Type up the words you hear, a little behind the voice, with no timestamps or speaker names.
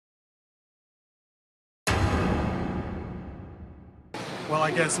Well,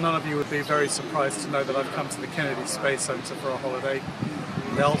 I guess none of you would be very surprised to know that I've come to the Kennedy Space Center for a holiday.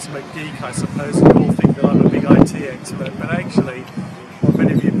 The ultimate geek, I suppose, and you all think that I'm a big IT expert, but actually, what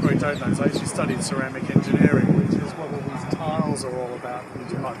many of you probably don't know is I actually studied ceramic engineering, which is what all these tiles are all about.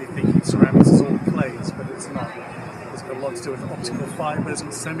 And you might be thinking ceramics is all clays, but it's not. It's got a lot to do with optical fibers and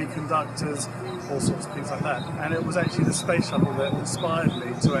semiconductors, all sorts of things like that. And it was actually the space shuttle that inspired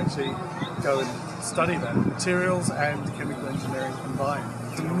me to actually go and study that, materials and chemical engineering combined.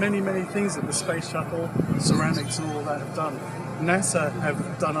 There's many, many things that the space shuttle, ceramics and all that have done. NASA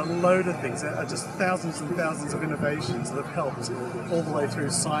have done a load of things. There are just thousands and thousands of innovations that have helped all the way through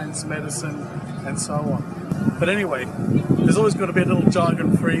science, medicine, and so on. But anyway, there's always got to be a little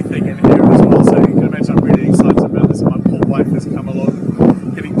jargon-free thing in here as well, so you can imagine I'm really excited about this. My poor wife has come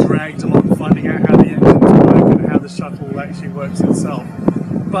along, getting dragged along, finding out how the engines work and how the shuttle actually works itself.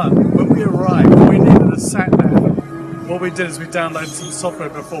 But when we arrived, we needed a Sat Nav. What we did is we downloaded some software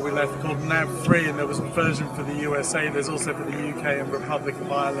before we left called Navfree, and there was a version for the USA, there's also for the UK and Republic of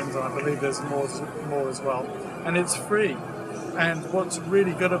Ireland, and I believe there's more as well. And it's free. And what's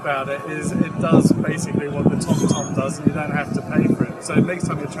really good about it is it does basically what the TomTom does, and you don't have to pay for it. So next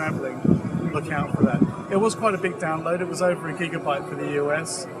time you're traveling, look out for that. It was quite a big download. It was over a gigabyte for the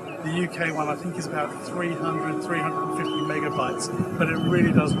US. The UK one I think is about 350 megabytes, but it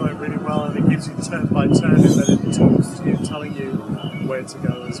really does work really well, and it gives you turn by turn in that it talks to you, telling you where to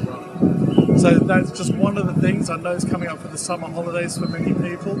go as well. So that's just one of the things. I know it's coming up for the summer holidays for many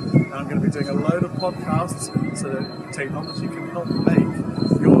people, and I'm going to be doing a load of podcasts so that technology can help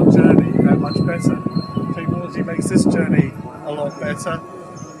make your journey that much better. Technology makes this journey a lot better,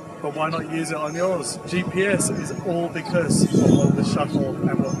 but why not use it on yours? GPS is all because of what the shuttle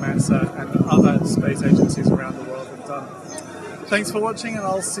and what NASA and other space agencies around the world have done. Thanks for watching, and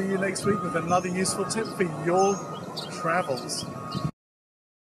I'll see you next week with another useful tip for your travels.